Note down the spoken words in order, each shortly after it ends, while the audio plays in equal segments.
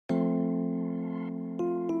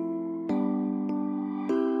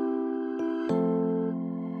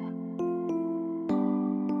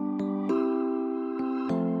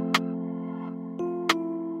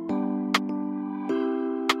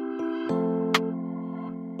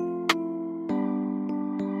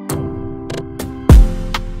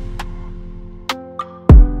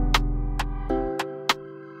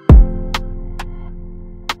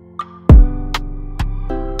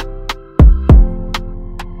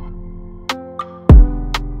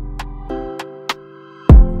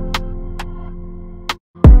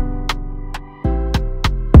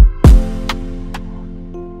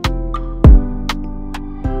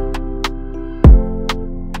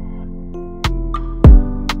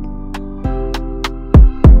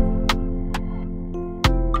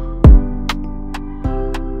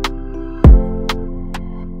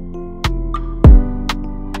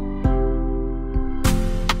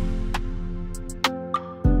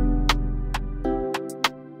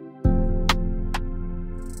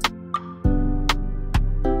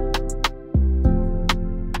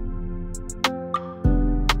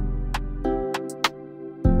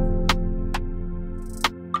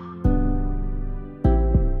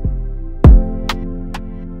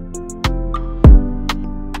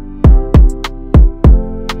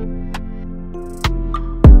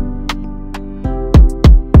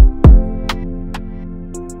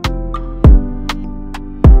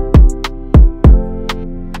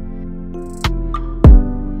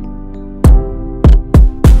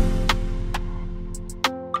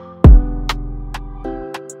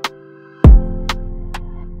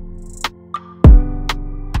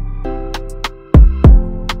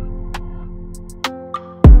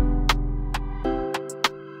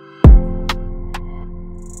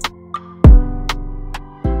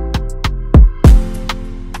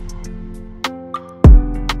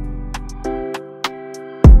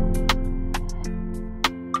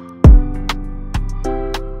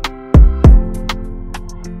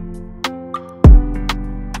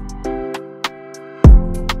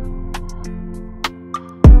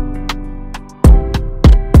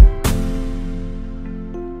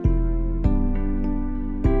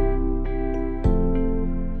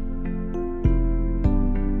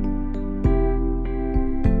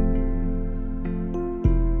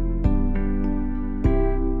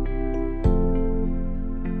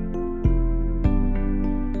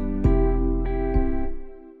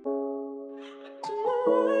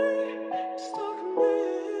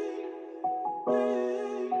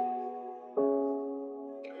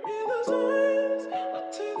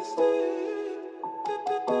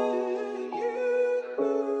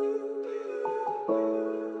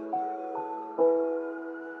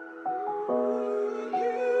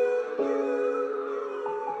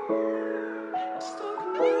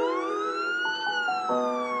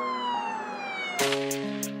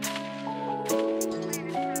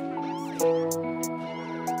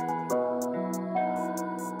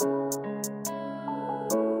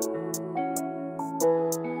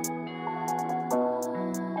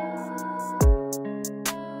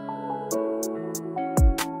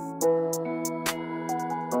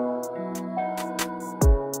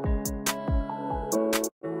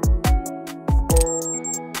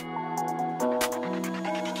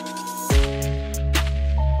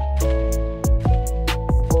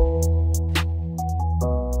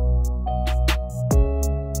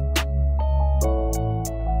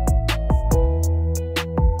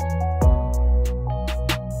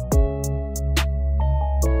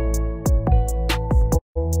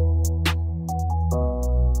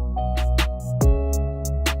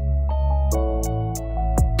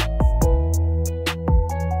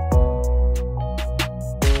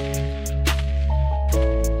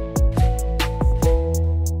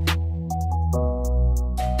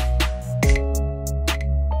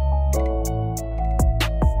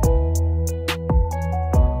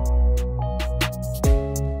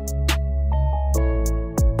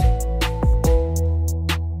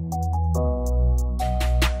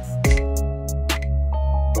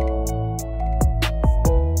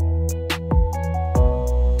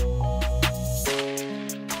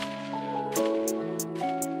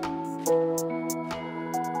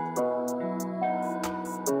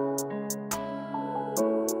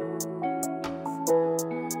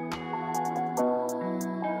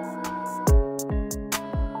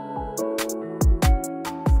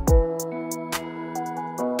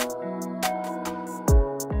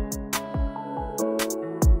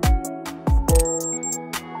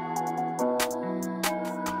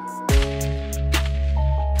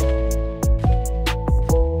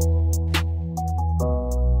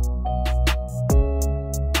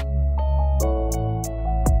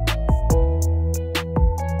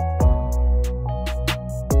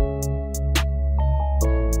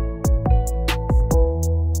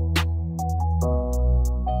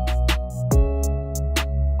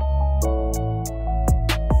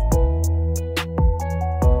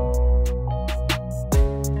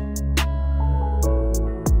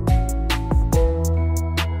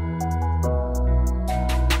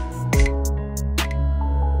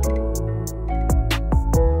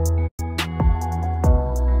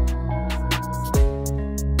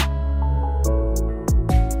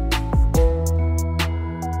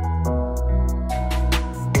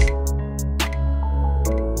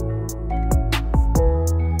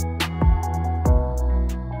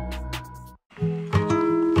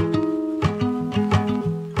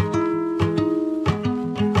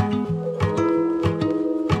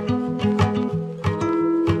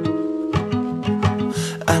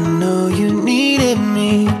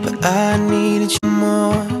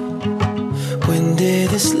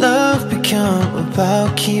this love become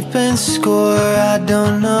about keeping score? I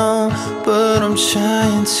don't know, but I'm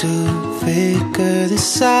trying to figure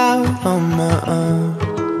this out on my own.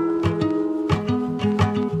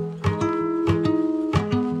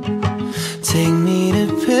 Take me to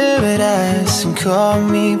paradise and call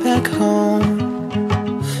me back home.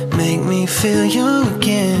 Make me feel young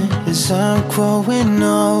again as I'm growing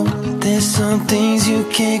old. There's some things you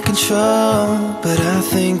can't control, but I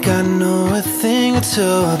think I know a thing or two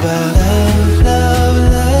about love, love,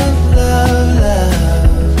 love, love,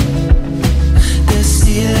 love. They'll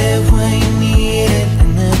steal it when you need it,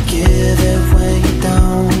 and they'll give it when you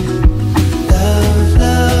don't. Love,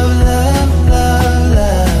 love, love, love,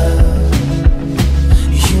 love.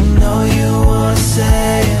 You know you wanna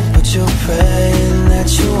say it, but you're praying that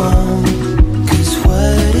you won't. 'Cause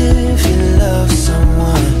what if you love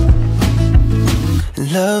someone,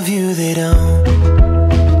 love you they don't?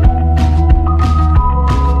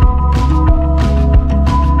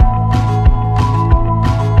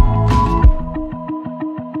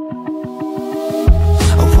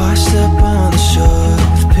 I washed up on the shore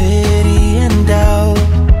with pity and doubt.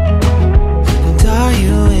 And are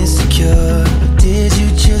you insecure, or did you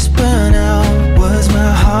just burn out? Was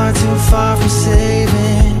my heart too far from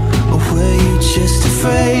saving, or were you just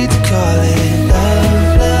afraid to call it love,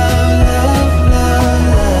 love, love, love,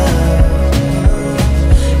 love?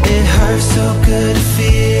 It hurts so good to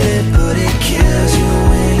feel it, but it kills you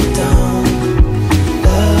when you don't.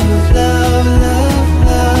 Love, love, love,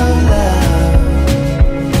 love, love.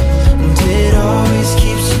 And it always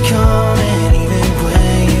keeps you coming, even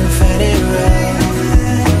when you've had it right.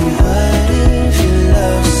 And what if you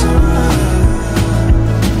love someone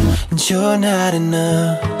and you're not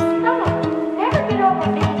enough?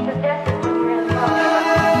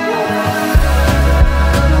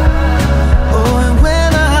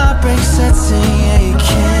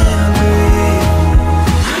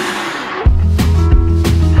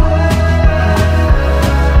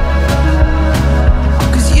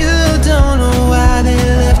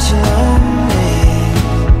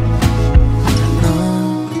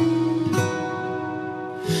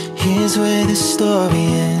 Here's where the story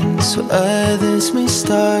ends, so others may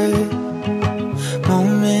start.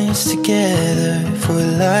 Moments together for a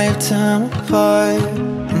lifetime apart.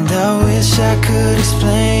 And I wish I could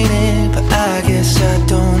explain it, but I guess I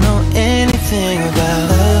don't know anything about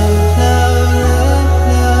love, love, love,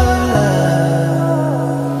 love, love.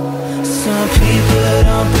 Some people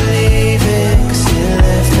don't believe it, 'cause it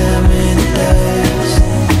left them in the dust.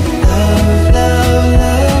 Love, love,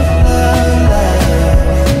 love, love, love.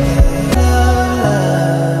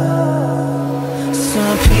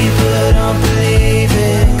 Some people don't believe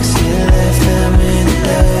it, 'cause it left them in the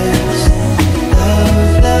dust.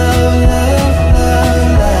 Love, love, love, love,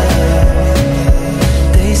 love.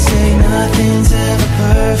 They say nothing's ever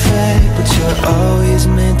perfect, but you're always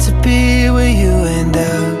meant to be